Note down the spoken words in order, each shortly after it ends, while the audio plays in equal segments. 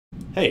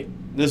Hey,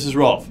 this is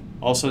Rolf,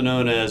 also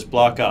known as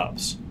Block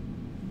Ops.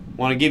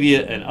 Want to give you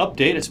an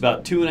update. It's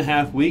about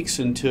 2.5 weeks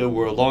until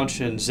we're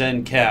launching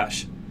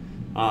ZenCash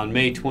on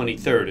May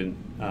 23rd in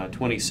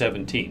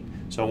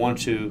 2017. So I want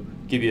to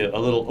give you a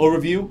little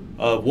overview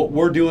of what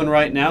we're doing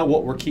right now,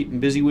 what we're keeping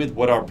busy with,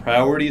 what our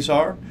priorities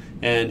are,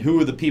 and who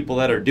are the people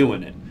that are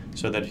doing it.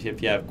 So that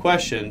if you have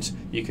questions,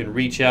 you can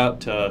reach out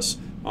to us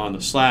on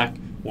the Slack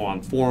or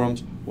on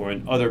forums or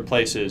in other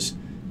places.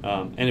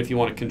 And if you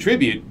want to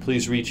contribute,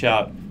 please reach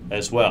out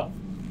as well.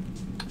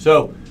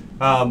 So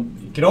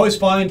you can always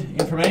find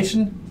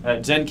information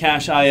at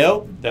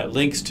ZenCash.io that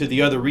links to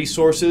the other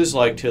resources,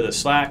 like to the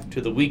Slack,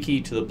 to the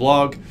wiki, to the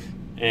blog,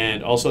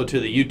 and also to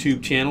the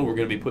YouTube channel. We're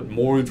going to be putting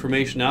more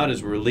information out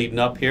as we're leading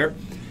up here.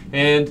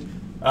 And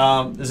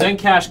the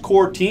ZenCash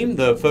core team,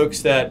 the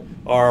folks that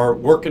are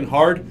working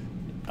hard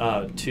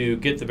to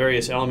get the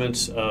various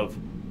elements of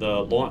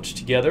the launch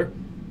together.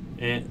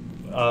 And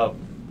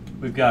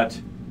we've got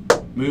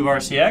Move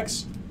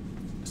RCX.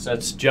 So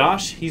that's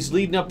Josh. He's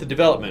leading up the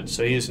development.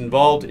 So he's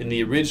involved in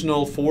the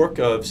original fork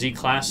of Z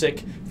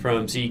Classic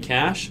from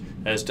ZenCash,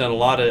 has done a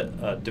lot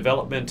of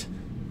development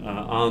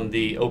on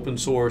the open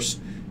source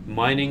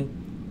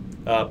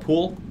mining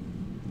pool,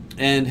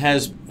 and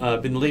has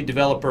been the lead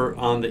developer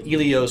on the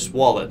Elios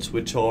wallets,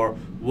 which are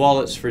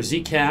wallets for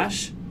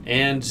ZenCash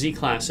and Z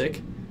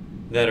Classic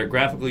that are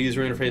graphical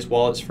user interface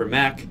wallets for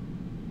Mac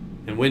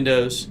and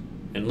Windows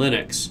and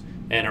Linux,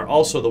 and are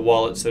also the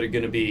wallets that are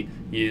going to be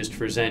used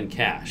for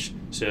ZenCash.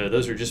 So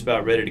those are just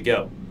about ready to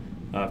go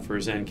for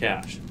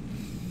ZenCash.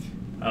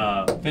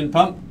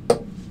 FinPump,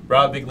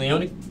 Rob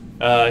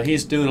Biglione,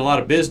 he's doing a lot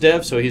of biz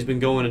dev, so he's been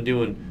going and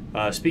doing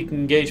speaking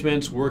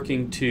engagements,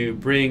 working to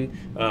bring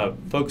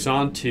folks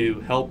on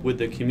to help with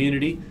the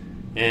community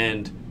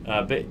and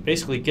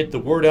basically get the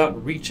word out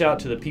and reach out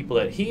to the people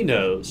that he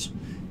knows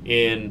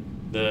in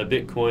the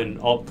Bitcoin and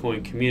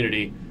altcoin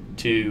community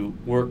to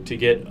work to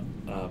get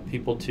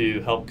people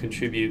to help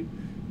contribute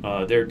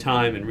their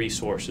time and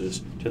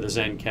resources to the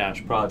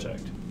ZenCash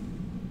project.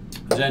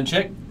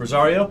 ZenChick,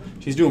 Rosario,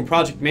 she's doing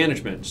project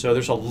management. So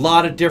there's a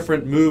lot of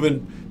different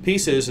moving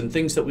pieces and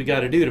things that we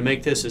got to do to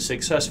make this a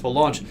successful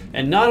launch.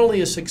 And not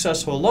only a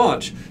successful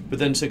launch, but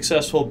then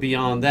successful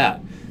beyond that.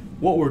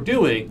 What we're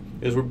doing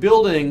is we're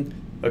building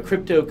a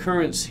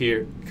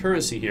currency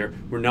here.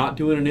 We're not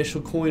doing an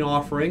initial coin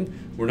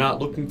offering. We're not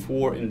looking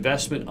for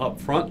investment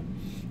up front.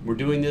 We're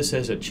doing this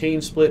as a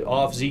chain split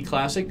off Z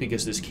Classic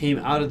because this came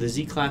out of the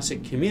Z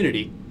Classic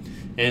community,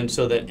 and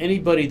so that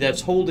anybody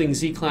that's holding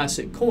Z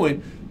Classic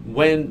coin,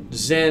 when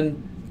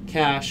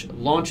ZenCash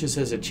launches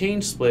as a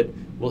chain split,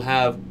 will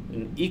have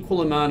an equal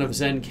amount of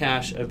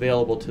ZenCash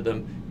available to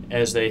them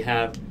as they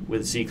have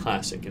with Z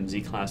Classic, and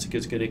Z Classic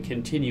is going to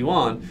continue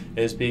on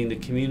as being the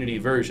community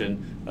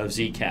version of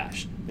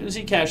Zcash. And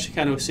Zcash you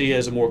kind of see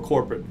as a more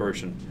corporate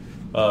version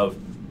of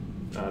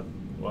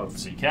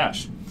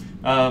Zcash.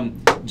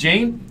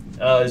 Jane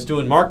is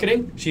doing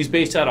marketing. She's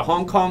based out of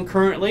Hong Kong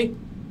currently,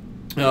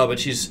 but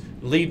she's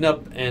leading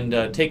up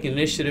and taking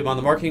initiative on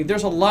the marketing.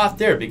 There's a lot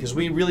there because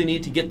we really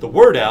need to get the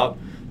word out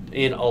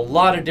in a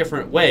lot of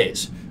different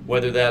ways,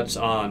 whether that's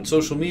on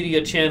social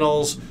media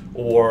channels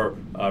or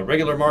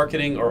regular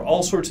marketing or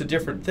all sorts of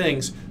different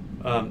things.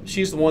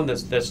 She's the one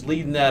that's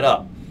leading that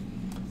up.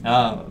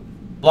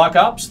 Block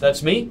Ops,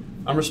 that's me.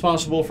 I'm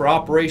responsible for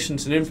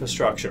operations and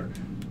infrastructure.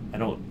 I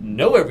don't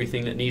know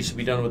everything that needs to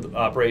be done with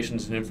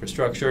operations and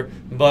infrastructure,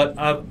 but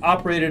I've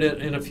operated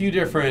in a few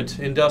different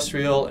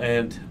industrial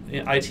and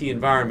IT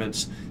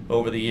environments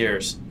over the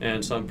years,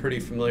 and so I'm pretty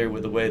familiar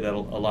with the way that a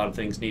lot of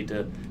things need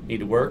to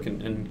work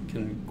and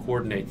can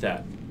coordinate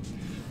that.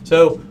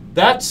 So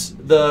that's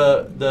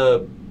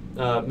the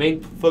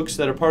main folks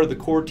that are part of the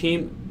core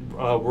team.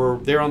 We're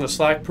there on the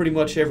Slack pretty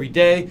much every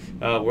day.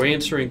 We're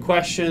answering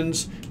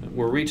questions.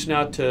 We're reaching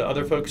out to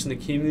other folks in the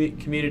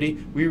community.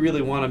 We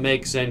really want to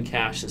make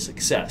ZenCash a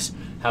success.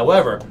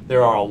 However,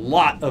 there are a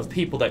lot of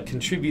people that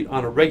contribute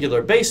on a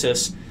regular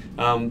basis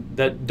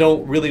that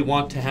don't really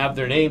want to have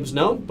their names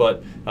known,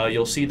 but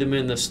you'll see them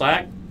in the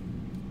Slack.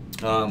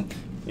 A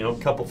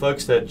couple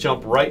folks that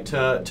jump right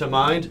to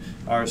mind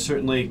are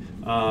certainly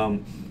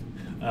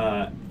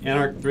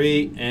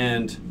Anarch3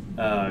 and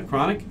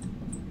Chronic.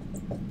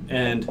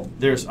 And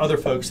there's other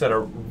folks that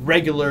are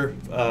regular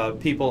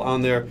people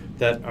on there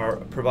that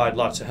provide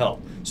lots of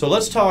help. So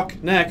let's talk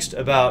next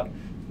about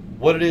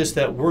what it is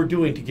that we're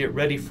doing to get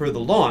ready for the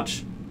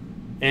launch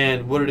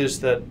and what it is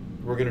that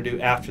we're going to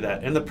do after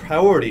that and the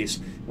priorities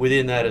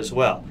within that as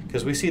well.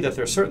 Because we see that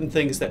there are certain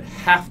things that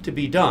have to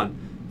be done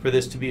for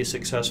this to be a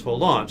successful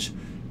launch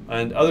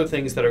and other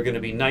things that are going to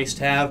be nice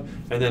to have,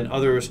 and then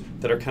others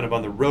that are kind of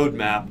on the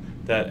roadmap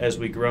that as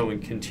we grow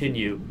and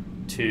continue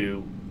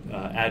to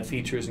add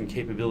features and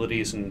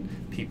capabilities and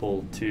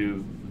people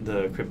to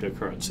the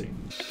cryptocurrency.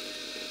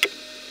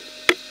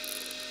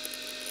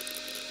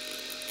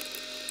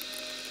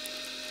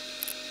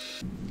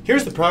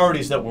 Here's the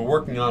priorities that we're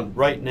working on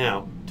right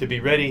now to be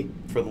ready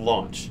for the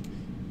launch.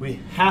 We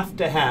have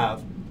to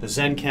have the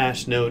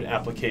ZenCash node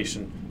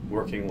application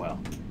working well.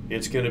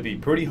 it's going to be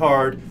pretty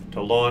hard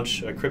to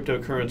launch a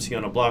cryptocurrency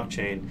on a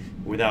blockchain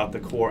without the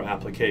core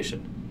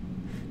application.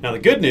 Now the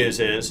good news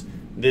is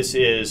this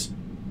is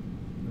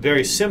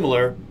very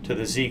similar to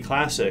the Z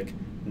Classic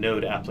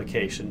node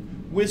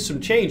application with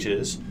some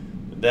changes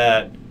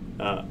that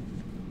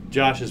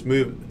Josh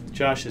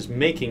is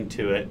making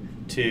to it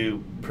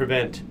to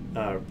prevent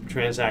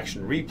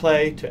transaction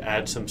replay, to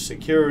add some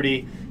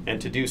security, and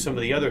to do some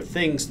of the other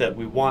things that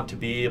we want to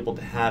be able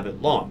to have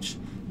at launch.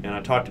 And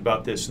I talked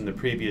about this in the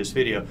previous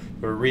video.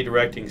 We're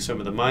redirecting some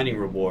of the mining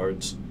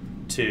rewards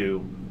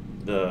to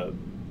the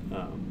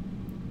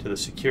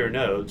secure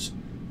nodes,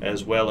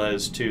 as well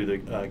as to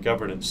the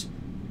governance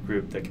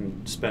group that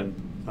can spend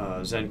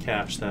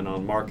ZenCash then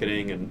on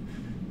marketing and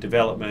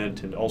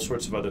development and all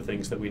sorts of other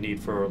things that we need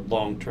for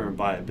long-term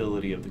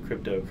viability of the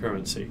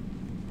cryptocurrency.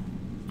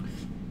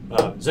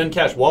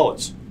 ZenCash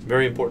wallets,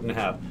 very important to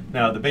have.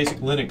 Now the basic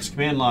Linux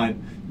command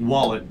line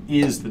wallet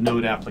is the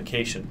node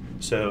application.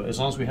 So as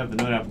long as we have the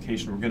node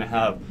application, we're going to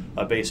have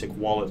a basic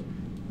wallet.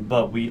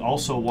 But we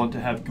also want to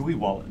have GUI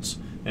wallets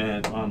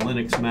and on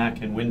Linux,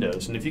 Mac, and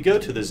Windows. And if you go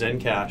to the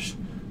ZenCash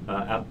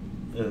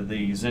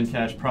the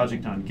ZenCash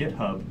project on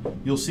GitHub,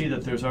 you'll see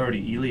that there's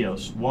already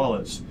Helios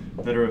wallets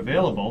that are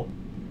available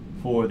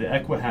for the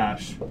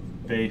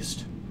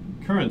Equihash-based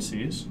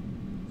currencies.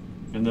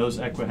 And those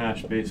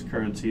Equihash-based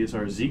currencies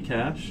are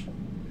ZCash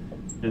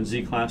and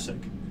Z Classic.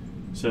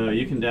 So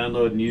you can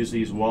download and use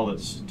these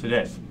wallets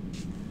today.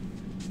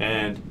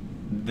 And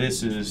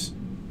this is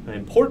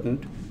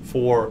important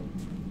for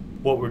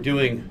what we're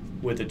doing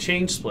with the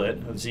chain split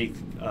of Z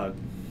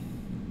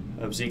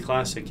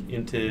Classic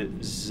into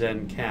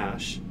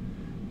ZenCash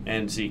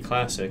and Z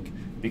Classic,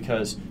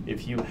 because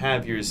if you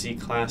have your Z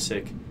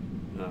Classic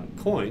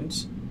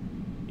coins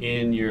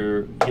in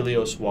your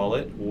Helios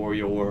wallet or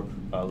your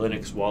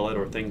Linux wallet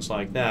or things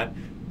like that,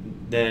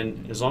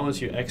 then as long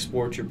as you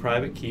export your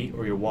private key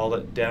or your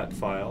wallet DAT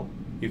file,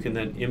 you can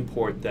then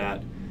import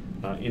that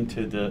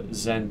into the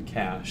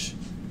ZenCash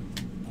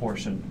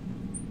portion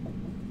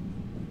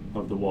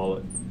of the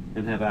wallet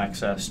and have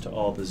access to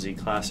all the Z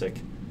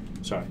Classic,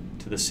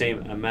 to the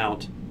same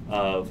amount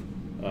of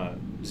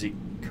Z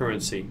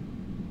currency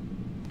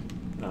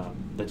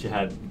that you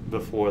had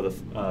before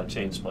the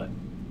chain split.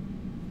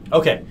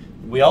 Okay,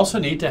 we also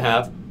need to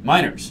have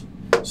miners.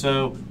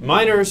 So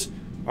miners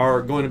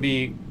are going to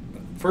be,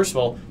 first of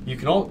all, you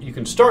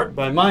can start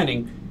by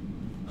mining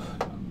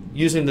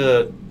using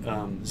the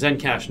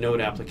ZenCash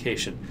node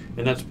application,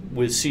 and that's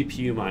with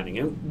CPU mining.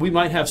 And we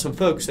might have some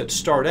folks that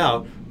start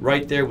out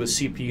right there with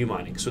CPU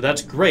mining. So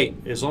that's great.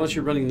 As long as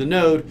you're running the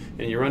node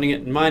and you're running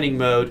it in mining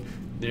mode,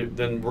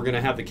 then we're going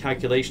to have the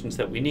calculations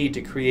that we need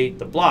to create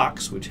the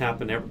blocks, which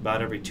happen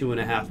about every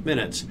 2.5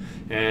 minutes.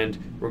 And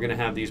we're going to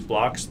have these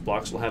blocks. The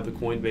blocks will have the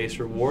Coinbase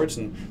rewards,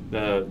 and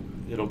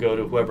it'll go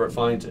to whoever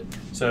finds it.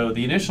 So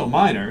the initial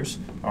miners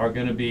are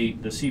going to be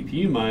the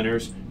CPU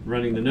miners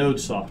running the node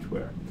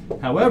software.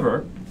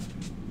 However,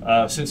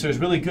 since there's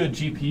really good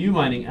GPU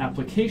mining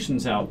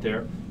applications out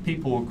there,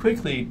 people will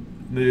quickly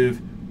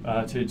move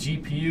to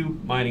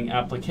GPU mining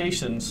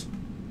applications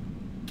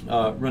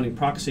running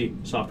proxy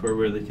software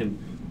where they can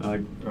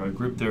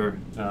group their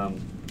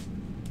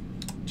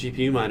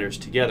GPU miners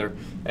together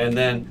and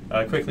then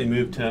quickly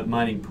move to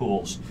mining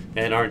pools.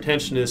 And our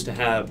intention is to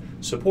have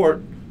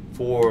support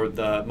for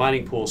the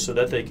mining pools so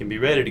that they can be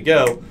ready to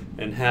go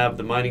and have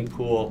the mining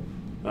pool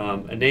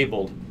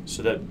enabled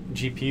so that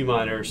GPU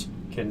miners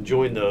can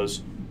join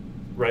those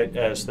right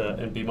as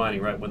and be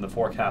mining right when the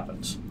fork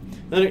happens.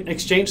 Then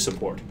exchange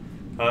support.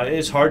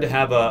 It's hard to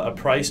have a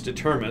price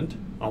determined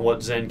on what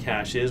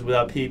ZenCash is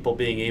without people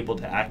being able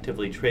to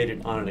actively trade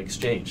it on an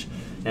exchange.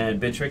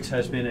 And Bittrex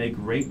has been a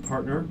great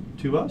partner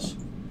to us.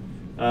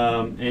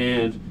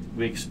 And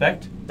we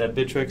expect that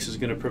Bittrex is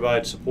going to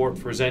provide support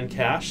for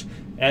ZenCash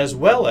as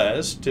well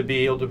as to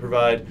be able to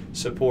provide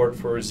support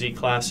for Z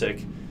Classic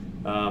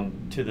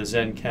to the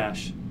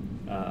ZenCash.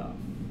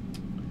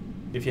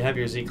 If you have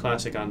your Z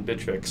Classic on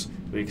Bittrex,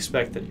 we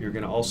expect that you're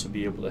going to also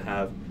be able to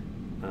have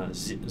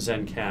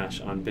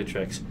ZenCash on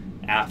Bittrex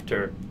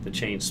after the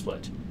chain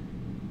split.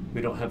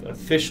 We don't have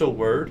official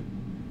word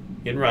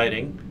in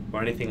writing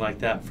or anything like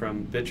that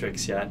from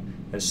Bittrex yet.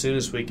 As soon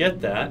as we get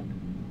that,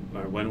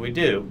 or when we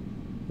do,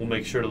 we'll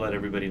make sure to let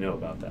everybody know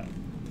about that.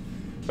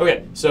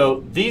 Okay,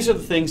 so these are the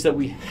things that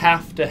we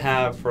have to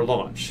have for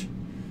launch.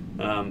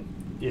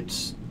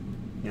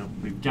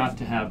 We've got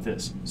to have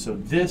this. So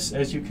this,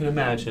 as you can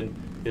imagine,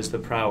 is the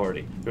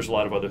priority. There's a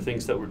lot of other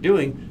things that we're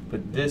doing,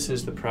 but this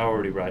is the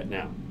priority right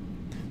now.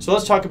 So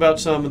let's talk about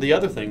some of the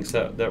other things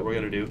that we're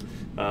going to do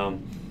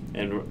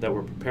and that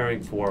we're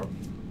preparing for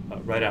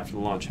right after the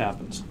launch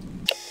happens.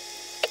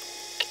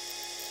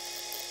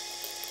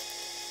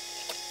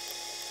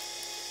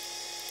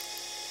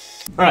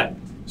 All right,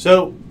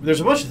 so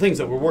there's a bunch of things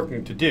that we're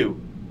working to do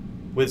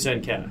with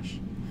ZenCash.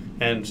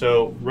 And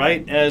so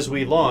right as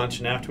we launch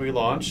and after we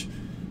launch,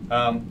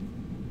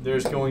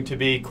 there's going to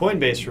be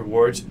Coinbase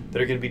rewards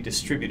that are going to be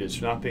distributed.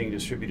 So not being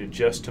distributed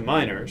just to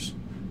miners.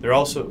 They're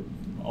also,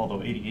 although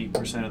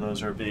 88% of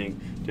those are being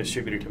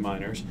distributed to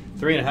miners,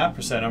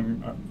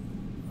 3.5%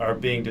 are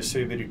being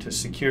distributed to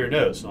secure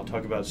nodes, and I'll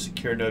talk about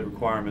secure node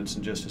requirements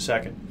in just a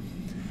second.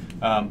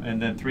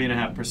 And then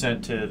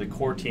 3.5% to the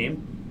core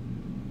team,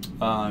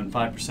 and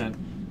 5%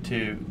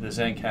 to the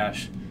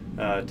ZenCash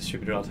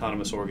distributed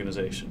autonomous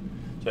organization.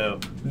 So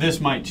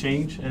this might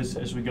change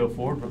as we go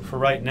forward, but for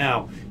right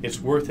now, it's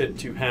worth it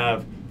to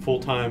have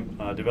full-time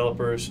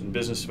developers and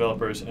business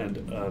developers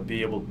and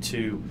be able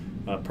to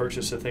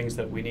purchase the things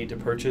that we need to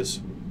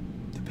purchase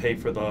to pay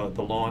for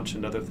the launch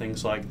and other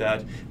things like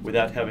that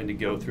without having to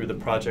go through the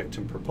project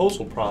and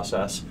proposal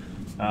process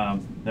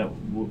that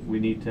we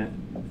need to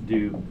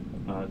do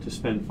to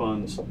spend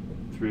funds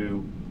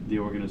through the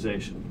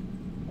organization.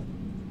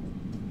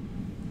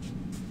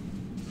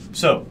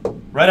 So,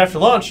 right after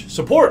launch,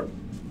 support.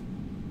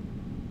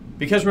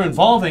 Because we're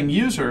involving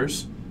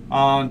users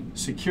on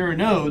secure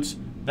nodes,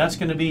 that's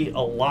going to be a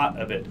lot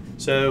of it.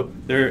 So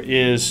there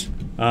is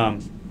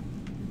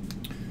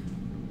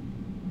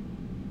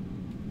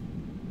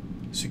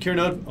secure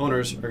node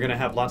owners are going to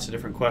have lots of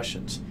different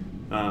questions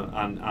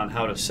on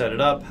how to set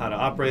it up, how to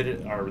operate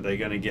it. Are they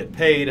going to get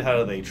paid? How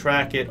do they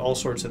track it? All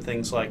sorts of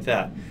things like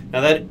that.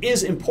 Now that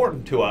is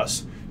important to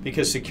us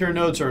because secure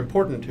nodes are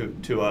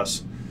important to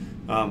us.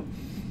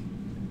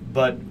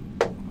 But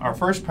our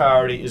first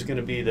priority is going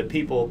to be the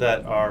people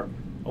that are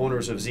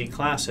owners of Z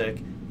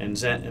Classic and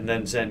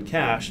then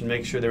ZenCash, and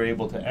make sure they're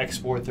able to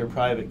export their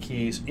private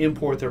keys,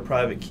 import their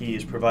private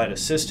keys, provide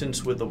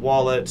assistance with the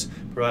wallets,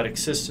 provide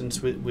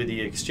assistance with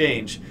the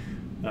exchange.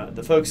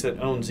 The folks that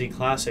own Z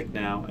Classic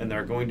now and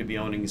they're going to be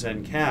owning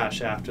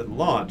ZenCash after the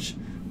launch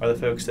are the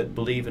folks that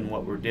believe in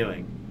what we're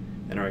doing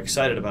and are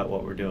excited about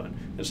what we're doing.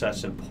 And so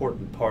that's an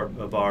important part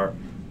of our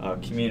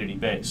community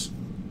base.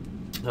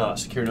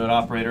 Secure node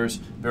operators,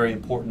 very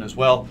important as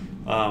well.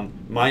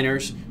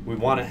 Miners, we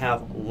want to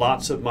have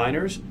lots of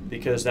miners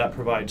because that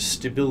provides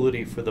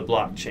stability for the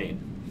blockchain.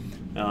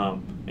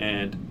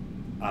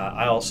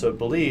 I also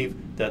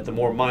believe that the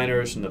more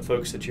miners and the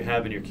folks that you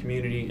have in your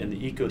community and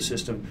the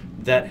ecosystem,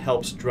 that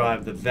helps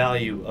drive the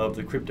value of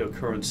the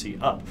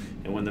cryptocurrency up.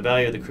 And when the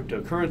value of the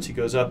cryptocurrency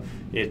goes up,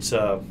 it's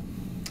a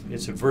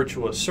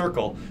virtuous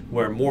circle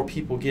where more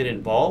people get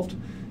involved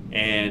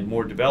and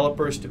more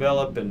developers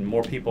develop and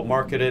more people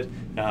market it,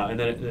 and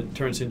then it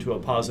turns into a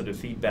positive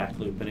feedback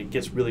loop, and it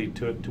gets really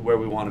to where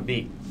we want to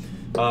be.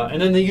 And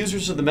then the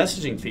users of the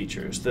messaging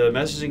features. The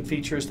messaging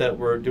features that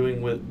we're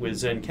doing with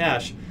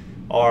ZenCash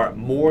are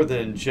more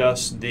than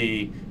just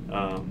the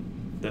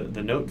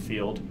note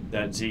field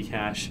that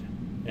Zcash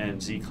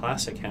and Z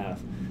Classic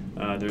have.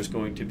 There's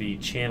going to be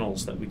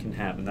channels that we can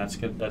have, and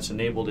that's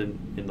enabled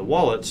in the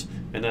wallets,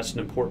 and that's an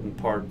important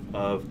part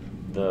of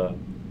the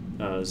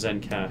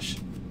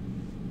ZenCash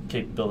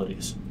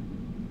capabilities.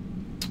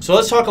 So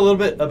let's talk a little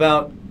bit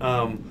about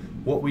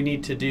what we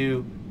need to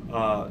do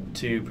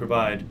to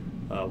provide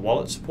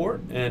wallet support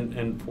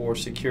and for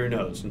secure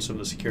nodes and some of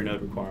the secure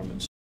node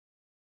requirements.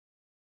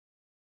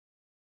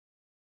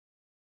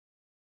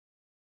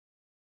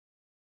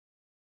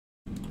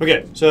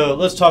 Okay, so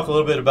let's talk a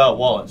little bit about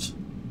wallets.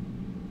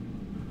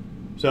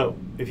 So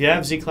if you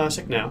have Z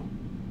Classic now,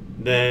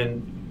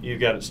 then you've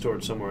got it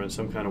stored somewhere in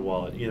some kind of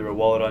wallet, either a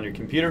wallet on your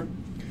computer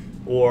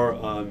or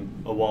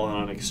a wallet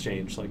on an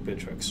exchange like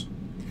Bittrex.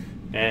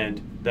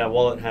 And that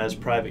wallet has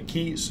private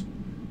keys,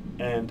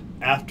 and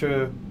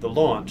after the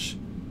launch,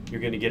 you're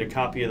going to get a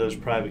copy of those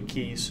private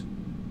keys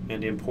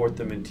and import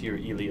them into your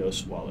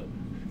Elios wallet.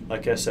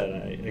 Like I said,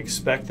 I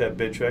expect that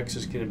Bittrex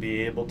is going to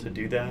be able to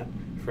do that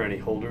for any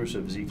holders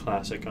of Z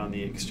Classic on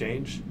the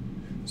exchange,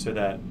 so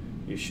that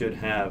you should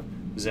have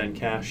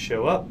ZenCash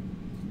show up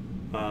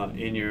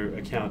in your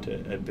account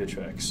at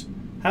Bittrex.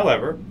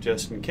 However,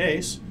 just in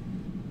case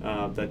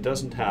that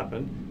doesn't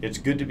happen, it's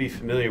good to be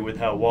familiar with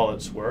how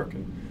wallets work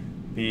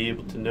and be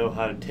able to know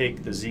how to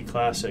take the Z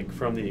Classic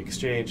from the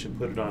exchange and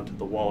put it onto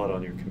the wallet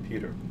on your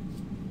computer.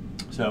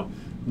 So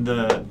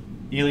the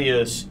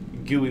Elios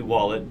GUI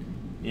wallet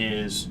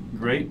is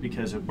great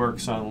because it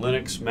works on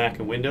Linux, Mac,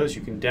 and Windows.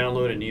 You can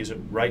download and use it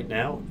right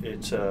now.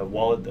 It's a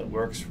wallet that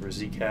works for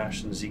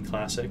Zcash and Z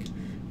Classic,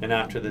 and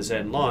after the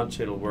Zen launch,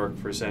 it'll work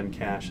for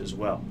ZenCash as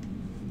well.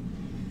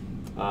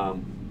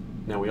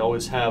 Now we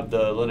always have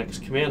the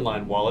Linux command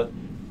line wallet,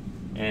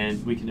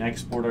 and we can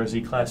export our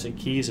Z Classic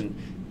keys and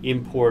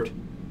import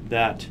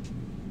that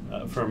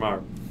from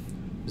our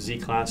Z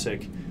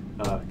Classic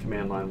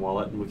command line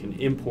wallet, and we can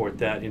import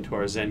that into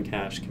our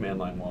ZenCash command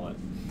line wallet.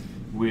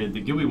 With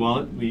the GUI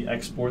wallet, we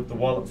export the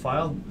wallet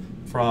file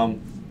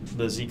from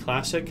the Z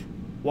Classic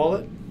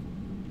wallet,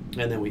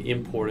 and then we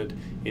import it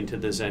into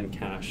the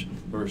ZenCash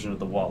version of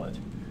the wallet,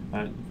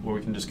 where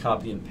we can just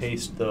copy and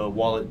paste the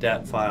wallet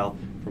DAT file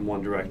from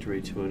one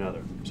directory to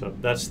another. So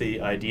that's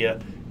the idea,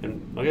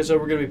 and like I said,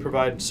 we're going to be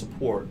providing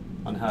support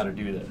on how to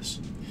do this.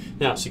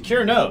 Now,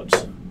 secure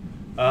nodes.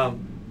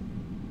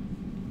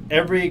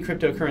 Every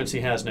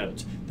cryptocurrency has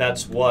nodes.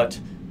 That's what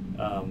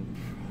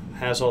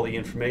has all the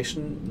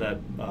information that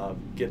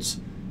gets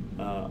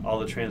all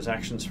the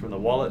transactions from the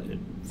wallet. It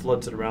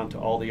floods it around to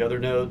all the other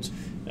nodes.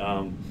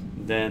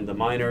 Then the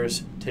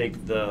miners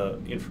take the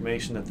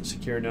information that the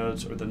secure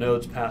nodes or the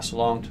nodes pass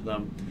along to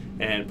them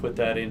and put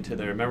that into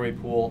their memory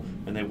pool,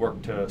 and they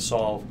work to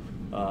solve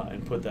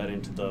and put that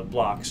into the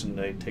blocks, and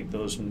they take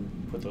those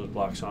and put those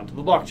blocks onto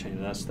the blockchain.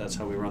 And that's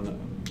how we run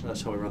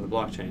the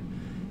blockchain.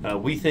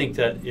 We think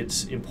that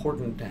it's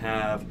important to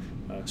have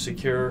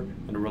secure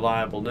and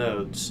reliable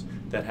nodes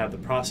that have the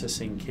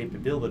processing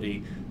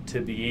capability to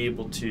be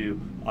able to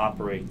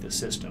operate the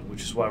system,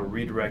 which is why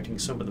we're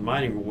redirecting some of the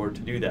mining reward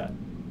to do that.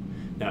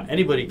 Now,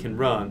 anybody can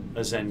run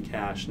a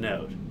ZenCash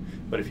node,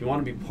 but if you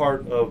want to be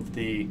part of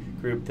the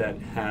group that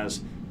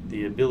has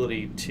the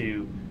ability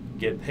to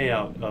get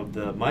payout of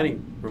the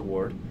mining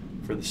reward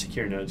for the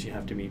secure nodes, you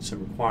have to meet some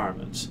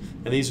requirements.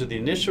 And these are the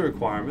initial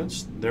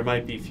requirements. There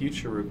might be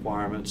future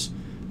requirements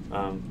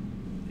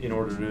in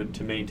order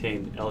to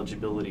maintain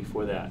eligibility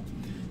for that.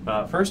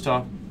 First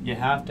off, you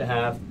have to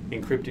have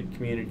encrypted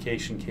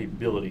communication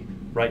capability.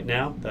 Right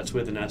now, that's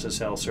with an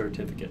SSL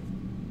certificate.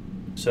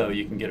 So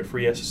you can get a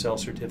free SSL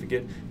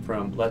certificate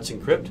from Let's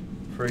Encrypt,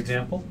 for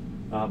example,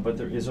 but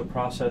there is a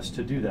process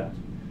to do that.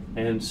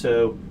 And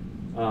so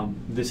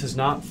this is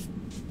not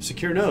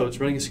secure nodes.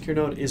 Running a secure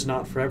node is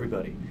not for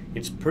everybody.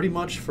 It's pretty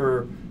much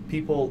for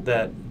people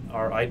that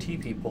are IT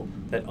people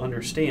that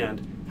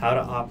understand how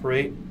to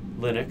operate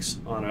Linux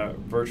on a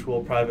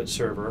virtual private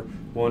server,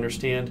 will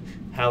understand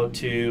how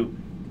to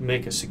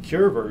make a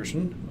secure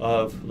version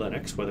of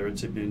Linux, whether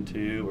it's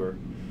Ubuntu or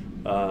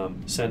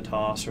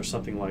CentOS or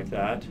something like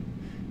that,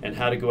 and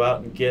how to go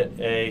out and get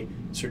a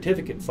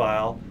certificate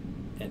file.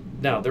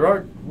 Now,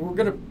 we're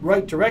going to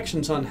write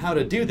directions on how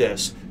to do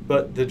this,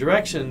 but the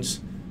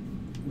directions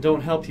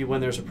don't help you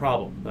when there's a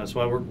problem. That's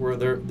why we're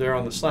there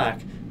on the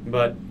Slack.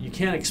 But you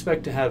can't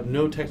expect to have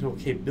no technical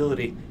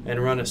capability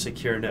and run a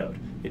secure node.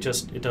 It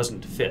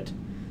doesn't fit.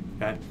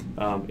 Okay?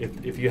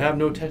 If you have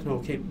no technical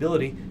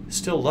capability,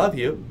 still love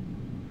you,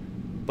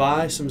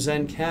 buy some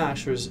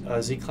ZenCash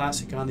or Z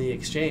Classic on the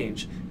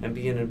exchange and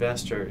be an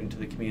investor into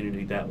the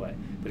community that way.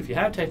 But if you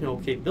have technical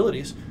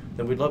capabilities,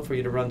 then we'd love for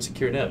you to run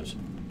secure nodes.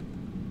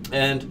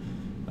 And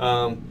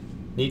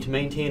need to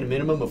maintain a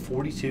minimum of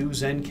 42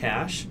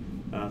 ZenCash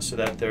so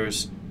that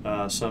there's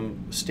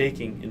some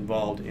staking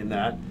involved in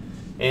that.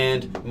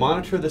 And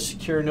monitor the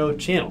secure node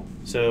channel.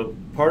 So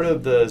part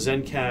of the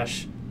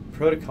ZenCash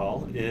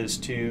protocol is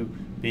to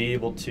be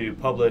able to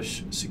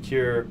publish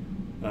secure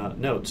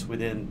notes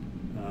within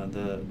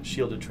the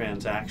shielded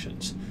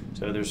transactions.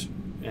 So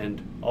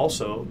and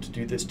also to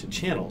do this to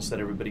channels that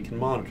everybody can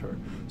monitor.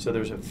 So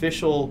there's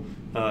official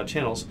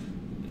channels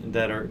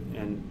that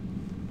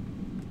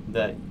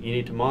that you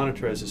need to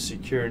monitor as a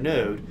secure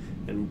node,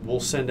 and we'll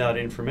send out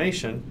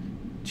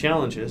information,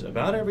 challenges,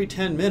 about every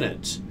 10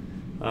 minutes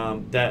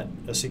that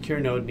a secure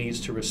node needs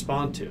to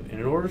respond to. And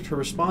in order to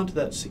respond to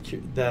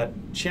that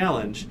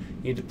challenge, you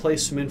need to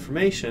place some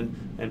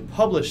information and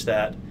publish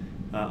that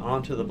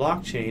onto the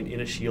blockchain in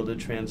a shielded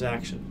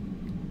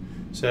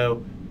transaction.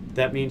 So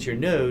that means your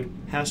node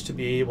has to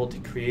be able to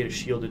create a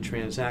shielded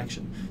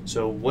transaction.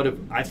 So what have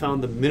I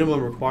found the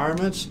minimum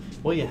requirements?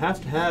 Well, you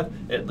have to have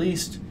at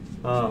least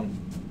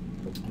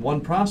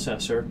one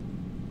processor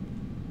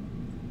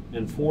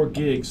and 4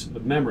 gigs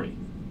of memory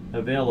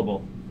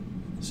available.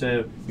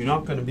 So you're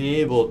not going to be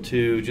able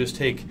to just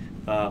take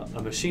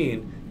a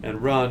machine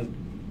and run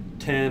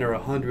 10 or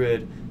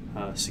 100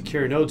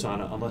 secure nodes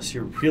on it unless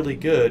you're really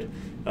good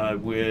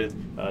with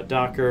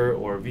Docker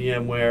or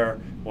VMware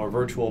or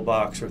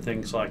VirtualBox or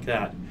things like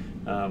that.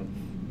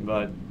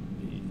 But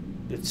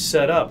it's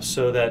set up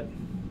so that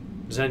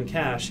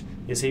ZenCash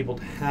is able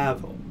to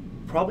have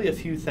probably a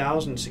few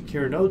thousand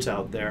secure nodes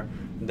out there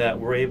that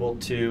we're able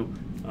to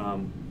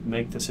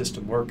make the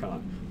system work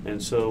on.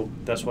 And so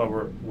that's why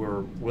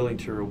we're willing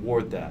to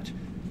reward that.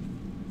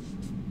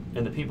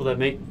 And the people that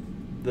make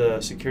the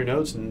secure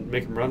nodes and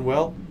make them run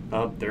well,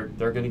 they're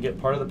going to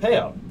get part of the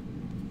payout.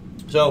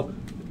 So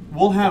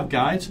we'll have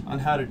guides on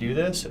how to do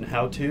this and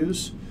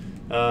how-tos.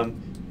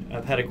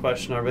 I've had a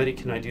question already,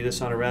 can I do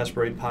this on a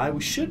Raspberry Pi?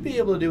 We should be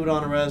able to do it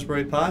on a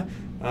Raspberry Pi.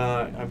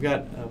 I've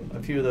got a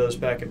few of those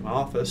back at my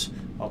office.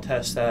 I'll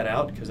test that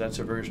out because that's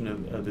a version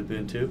of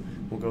Ubuntu.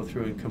 We'll go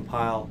through and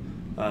compile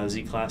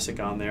Z Classic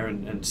on there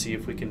and see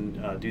if we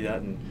can do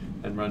that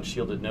and run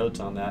shielded nodes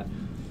on that.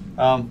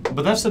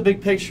 But that's the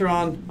big picture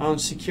on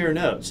secure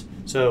nodes.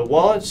 So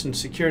wallets and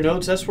secure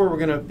nodes, that's where we're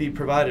going to be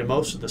provided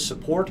most of the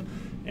support.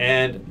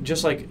 And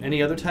just like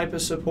any other type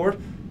of support,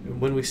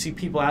 when we see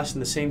people asking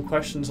the same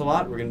questions a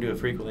lot, we're going to do a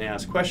frequently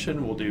asked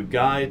question. We'll do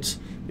guides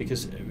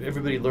because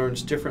everybody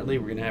learns differently.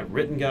 We're going to have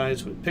written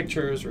guides with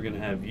pictures. We're going to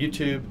have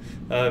YouTube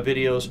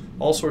videos,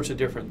 all sorts of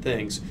different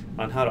things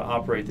on how to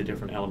operate the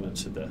different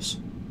elements of this.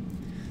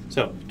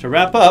 So to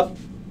wrap up,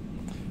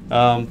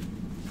 I'll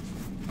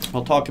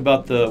talk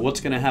about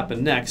what's going to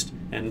happen next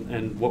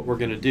and what we're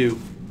going to do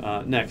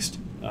next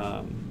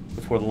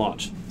before the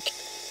launch.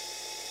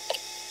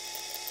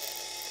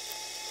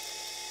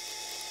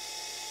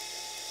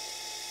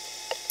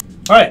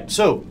 All right,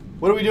 so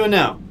what are we doing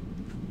now?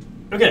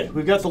 Okay,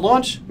 we've got the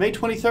launch May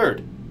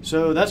 23rd,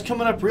 so that's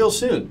coming up real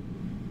soon.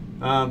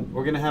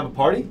 We're going to have a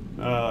party,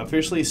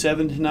 officially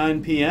 7 to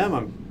 9 p.m.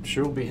 I'm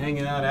sure we'll be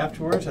hanging out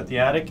afterwards at the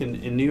Attic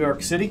in New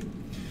York City.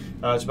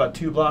 It's about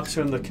 2 blocks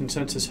from the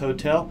Consensus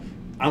Hotel.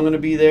 I'm going to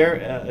be there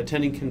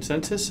attending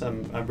Consensus.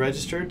 I'm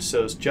registered,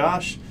 so is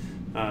Josh,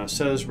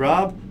 so is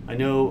Rob. I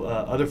know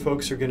other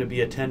folks are going to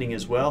be attending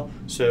as well,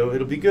 so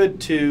it'll be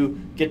good to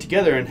get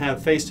together and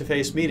have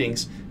face-to-face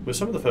meetings with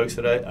some of the folks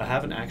that I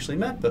haven't actually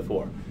met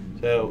before.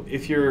 So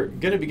if you're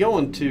going to be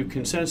going to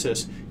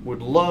Consensus,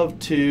 would love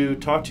to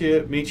talk to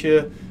you, meet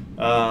you,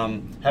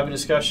 have a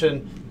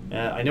discussion.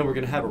 I know we're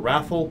going to have a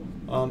raffle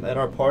at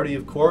our party,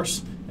 of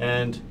course,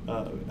 and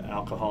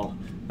alcohol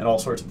and all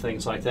sorts of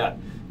things like that.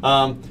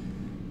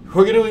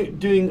 We're going to be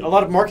doing a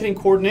lot of marketing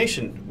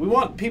coordination. We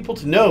want people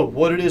to know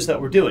what it is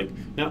that we're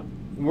doing. Now,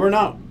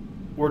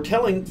 we're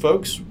telling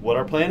folks what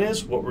our plan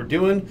is, what we're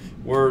doing.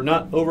 We're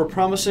not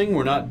over-promising.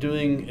 We're not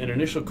doing an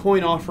initial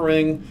coin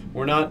offering.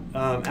 We're not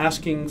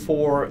asking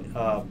for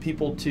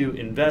people to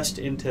invest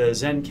into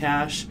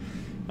ZenCash.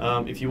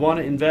 If you want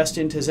to invest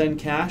into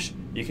ZenCash,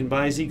 you can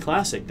buy Z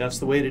Classic. That's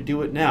the way to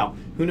do it now.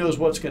 Who knows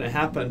what's going to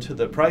happen to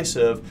the price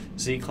of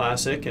Z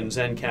Classic and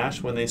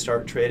ZenCash when they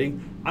start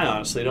trading? I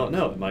honestly don't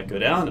know. It might go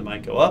down, it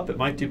might go up, it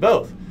might do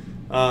both.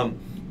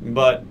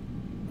 But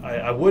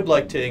I would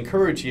like to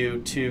encourage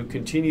you to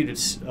continue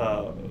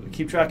to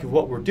keep track of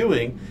what we're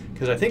doing,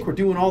 because I think we're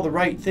doing all the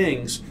right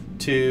things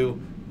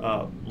to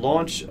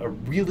launch a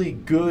really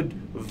good,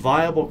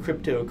 viable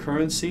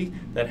cryptocurrency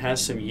that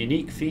has some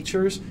unique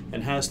features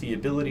and has the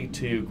ability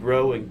to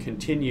grow and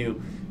continue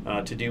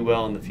to do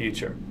well in the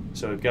future.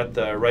 So we've got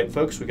the right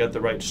folks, we've got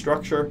the right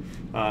structure,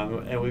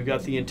 and we've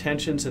got the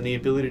intentions and the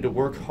ability to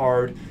work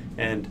hard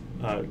and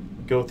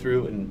go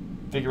through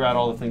and figure out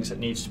all the things that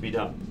needs to be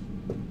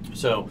done.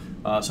 So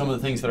some of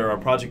the things that are our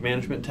project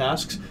management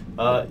tasks,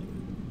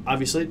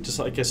 obviously, just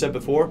like I said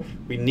before,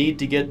 we need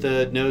to get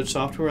the node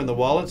software and the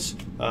wallets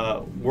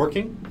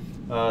working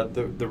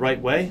the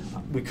right way.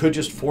 We could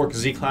just fork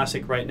Z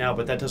Classic right now,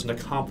 but that doesn't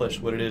accomplish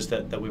what it is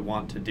that we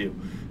want to do.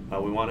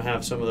 We want to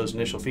have some of those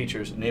initial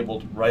features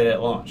enabled right at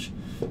launch.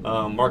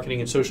 Marketing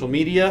and social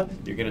media,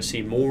 you're going to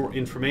see more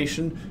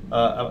information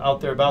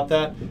out there about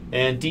that.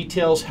 And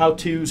details,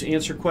 how-tos,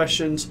 answer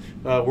questions,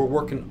 we're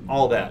working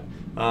all that.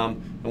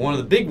 And one of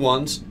the big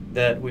ones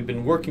that we've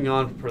been working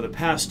on for the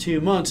past 2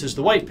 months is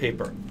the white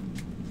paper.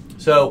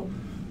 So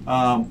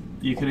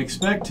you can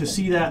expect to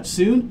see that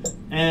soon,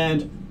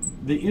 and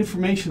the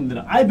information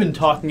that I've been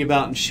talking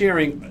about and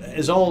sharing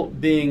is all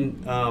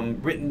being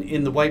written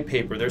in the white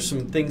paper. There's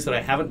some things that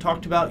I haven't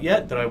talked about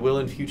yet that I will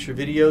in future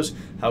videos,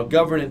 how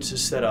governance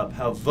is set up,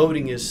 how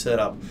voting is set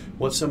up,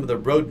 what some of the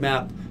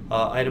roadmap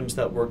items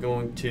that we're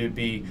going to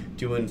be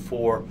doing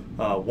for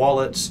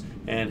wallets,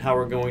 and how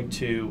we're going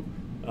to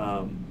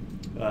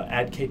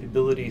add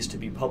capabilities to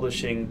be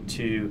publishing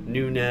to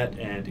NewNet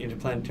and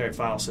interplanetary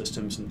file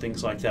systems and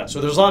things like that.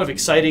 So there's a lot of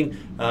exciting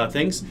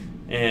things,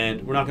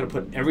 and we're not going to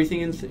put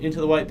everything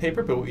into the white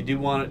paper, but we do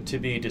want it to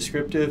be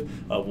descriptive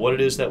of what it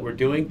is that we're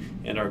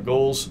doing and our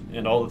goals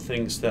and all the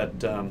things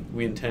that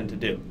we intend to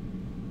do.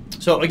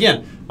 So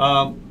again,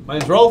 my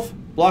name's Rolf,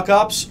 Block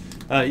Ops.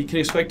 You can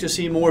expect to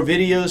see more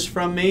videos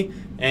from me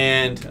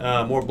and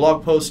more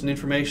blog posts and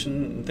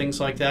information and things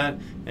like that.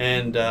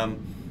 And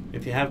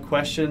if you have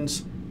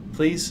questions,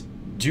 please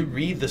do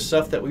read the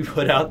stuff that we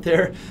put out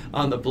there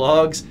on the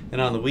blogs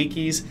and on the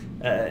wikis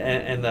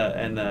and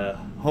the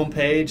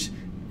homepage,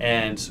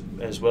 and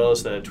as well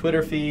as the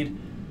Twitter feed.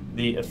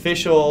 The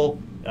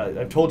official,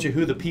 I've told you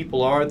who the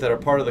people are that are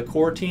part of the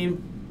core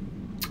team.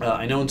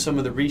 I know in some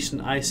of the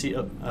recent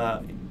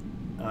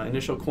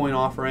initial coin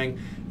offering,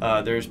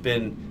 there's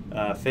been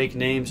fake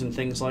names and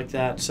things like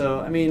that.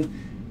 So, I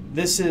mean,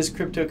 this is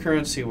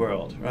cryptocurrency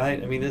world,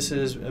 right? I mean, this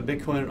is a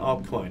Bitcoin and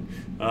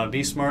altcoin.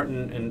 Be smart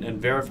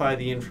and verify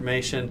the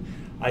information.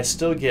 I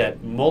still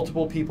get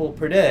multiple people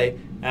per day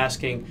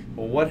asking,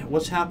 well,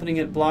 what's happening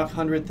at block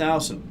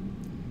 100,000?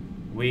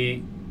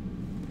 We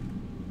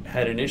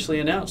had initially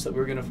announced that we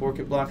were going to fork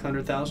at block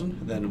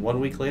 100,000. Then 1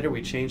 week later,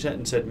 we changed that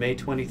and said May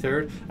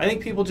 23rd. I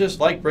think people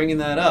just like bringing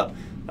that up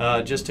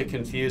just to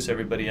confuse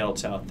everybody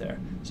else out there.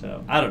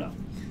 So I don't know.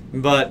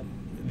 But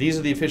these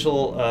are the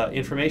official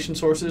information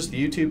sources,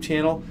 the YouTube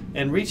channel,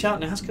 and reach out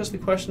and ask us the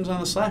questions on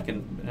the Slack,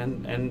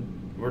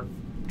 and we're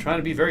trying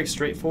to be very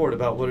straightforward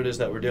about what it is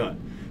that we're doing.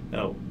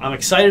 Now, I'm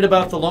excited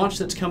about the launch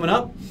that's coming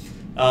up.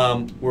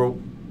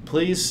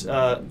 Please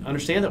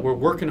understand that we're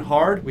working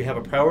hard. We have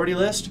a priority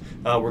list.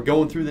 We're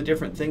going through the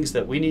different things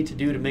that we need to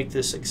do to make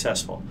this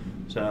successful.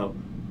 So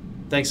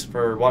thanks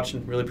for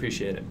watching. Really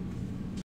appreciate it.